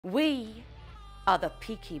We are the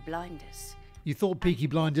Peaky Blinders. You thought Peaky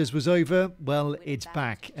Blinders was over? Well, it's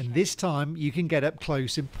back, and this time you can get up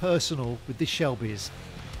close and personal with the Shelbys.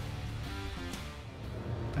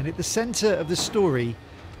 And at the centre of the story,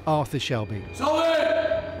 Arthur Shelby. Tommy!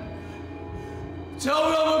 Tell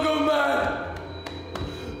me I'm a good man!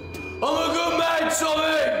 I'm a good man,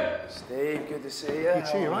 Tommy! Steve, good to see you. Good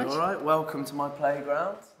to see you, right? All right, welcome to my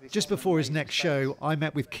playground. Just before his next show, I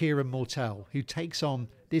met with Kieran Mortell, who takes on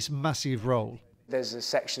this massive role. There's a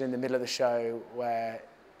section in the middle of the show where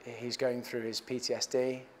he's going through his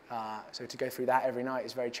PTSD. So to go through that every night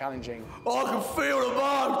is very challenging. I can feel the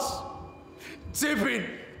bugs tipping,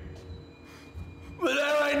 but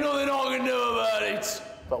there ain't nothing I can do about it.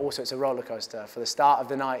 But also it's a roller coaster. For the start of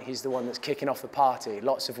the night, he's the one that's kicking off the party.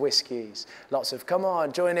 Lots of whiskies, lots of, come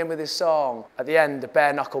on, join in with this song. At the end, the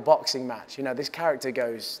bare knuckle boxing match. You know, this character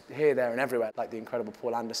goes here, there, and everywhere, like the incredible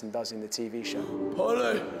Paul Anderson does in the TV show.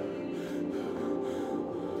 Honey,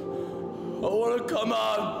 I want to come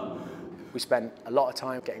home. We spent a lot of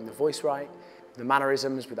time getting the voice right, the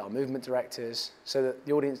mannerisms with our movement directors, so that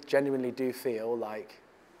the audience genuinely do feel like,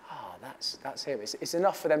 oh, that's him. It's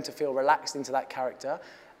enough for them to feel relaxed into that character,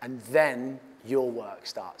 and then your work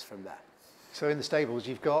starts from there. So in the stables,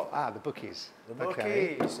 you've got, the bookies. The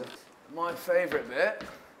bookies. My favourite bit,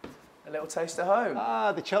 a little taste of home.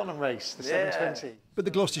 The Cheltenham race, the 720. But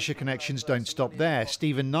the Gloucestershire connections don't stop there.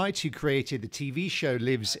 Stephen Knight, who created the TV show,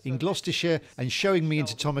 lives in Gloucestershire, and showing me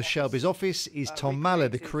into Thomas Shelby's office is Tom Maller,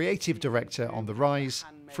 the creative director on The Rise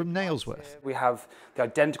from Nailsworth. We have the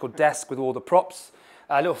identical desk with all the props.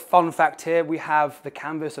 A little fun fact here, we have the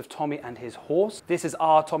canvas of Tommy and his horse. This is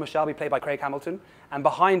our Thomas Shelby, played by Craig Hamilton. And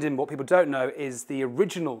behind him, what people don't know, is the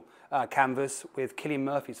original canvas with Cillian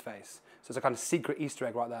Murphy's face. So it's a kind of secret Easter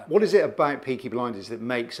egg right there. What is it about Peaky Blinders that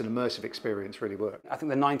makes an immersive experience really work? I think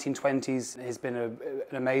the 1920s has been an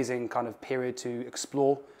amazing kind of period to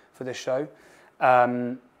explore for this show.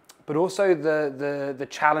 But also the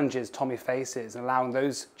challenges Tommy faces and allowing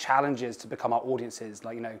those challenges to become our audiences.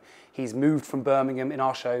 Like, you know, he's moved from Birmingham in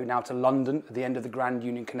our show now to London at the end of the Grand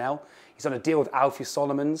Union Canal. He's on a deal with Alfie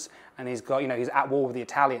Solomons, and he's got, you know, he's at war with the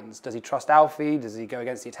Italians. Does he trust Alfie? Does he go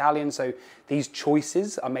against the Italians? So these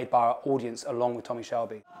choices are made by our audience along with Tommy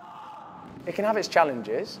Shelby. It can have its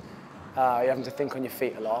challenges. You're having to think on your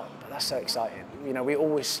feet a lot, but that's so exciting. You know, we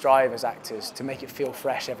always strive as actors to make it feel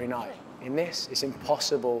fresh every night. In this, it's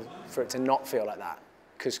impossible for it to not feel like that,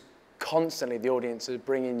 because constantly the audience is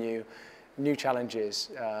bringing you new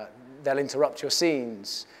challenges. They'll interrupt your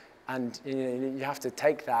scenes, and you have to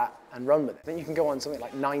take that and run with it. I think you can go on something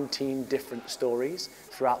like 19 different stories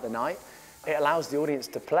throughout the night. It allows the audience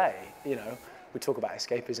to play. You know, we talk about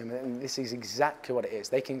escapism, and this is exactly what it is.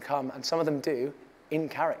 They can come, and some of them do, in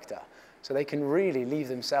character. So they can really leave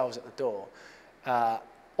themselves at the door.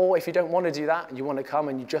 Or if you don't want to do that and you want to come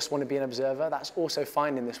and you just want to be an observer, that's also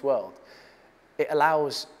fine in this world. It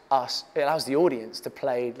allows the audience to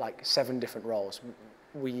play like 7 different roles.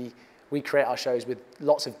 We create our shows with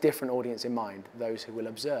lots of different audience in mind. Those who will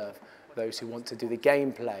observe, those who want to do the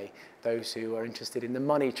gameplay, those who are interested in the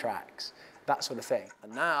money tracks, that sort of thing.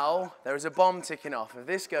 And now there is a bomb ticking off. If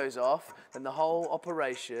this goes off, then the whole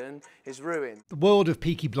operation is ruined. The world of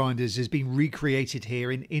Peaky Blinders has been recreated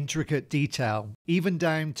here in intricate detail, even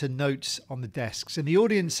down to notes on the desks. And the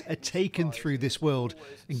audience are taken through this world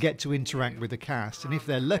and get to interact with the cast. And if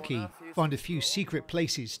they're lucky, find a few secret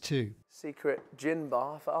places too. Secret gin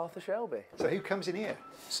bar for Arthur Shelby. So who comes in here?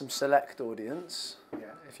 Some select audience. Yeah.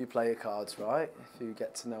 If you play your cards right, if you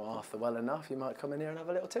get to know Arthur well enough, you might come in here and have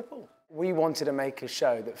a little tipple. We wanted to make a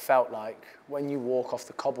show that felt like when you walk off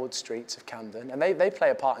the cobbled streets of Camden, and they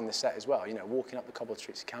play a part in the set as well, you know, walking up the cobbled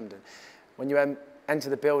streets of Camden. When you enter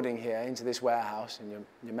the building here, into this warehouse, and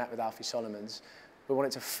you're met with Alfie Solomons, we want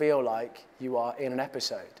it to feel like you are in an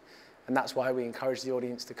episode. And that's why we encourage the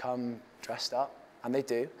audience to come dressed up, and they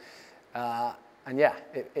do. And yeah,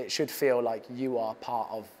 it should feel like you are part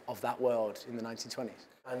of that world in the 1920s.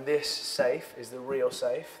 And this safe is the real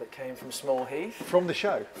safe that came from Small Heath. From the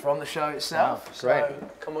show? From the show itself. Wow, great. So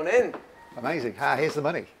come on in. Amazing. Here's the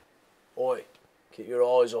money. Oi, keep your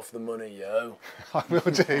eyes off the money, yo. I will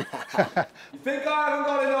do. You think I haven't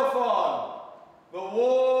got enough on? The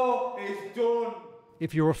war is done.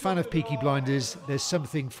 If you're a fan of Peaky Blinders, there's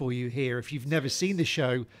something for you here. If you've never seen the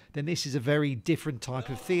show, then this is a very different type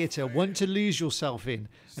of theatre, one to lose yourself in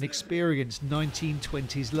and experience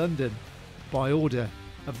 1920s London by order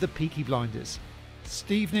of the Peaky Blinders.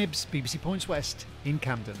 Steve Knibbs, BBC Points West in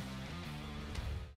Camden.